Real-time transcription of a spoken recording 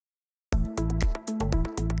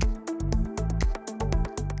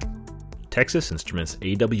Texas Instruments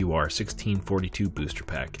AWR1642 Booster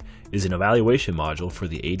Pack is an evaluation module for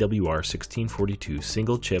the AWR1642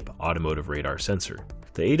 single-chip automotive radar sensor.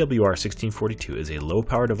 The AWR1642 is a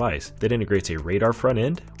low-power device that integrates a radar front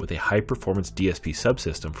end with a high-performance DSP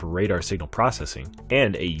subsystem for radar signal processing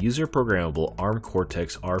and a user-programmable ARM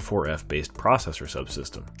Cortex-R4F based processor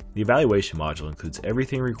subsystem. The evaluation module includes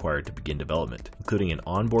everything required to begin development, including an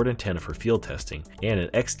onboard antenna for field testing and an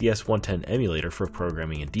XDS110 emulator for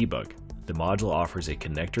programming and debug. The module offers a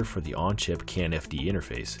connector for the on-chip CAN-FD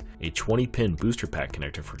interface, a 20-pin booster pack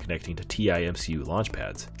connector for connecting to TI MCU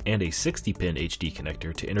launchpads, and a 60-pin HD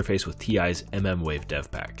connector to interface with TI's mmWave dev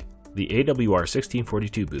pack. The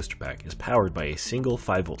AWR1642 booster pack is powered by a single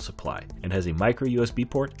 5V supply and has a micro USB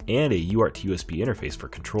port and a UART to USB interface for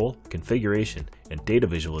control, configuration, and data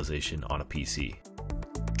visualization on a PC.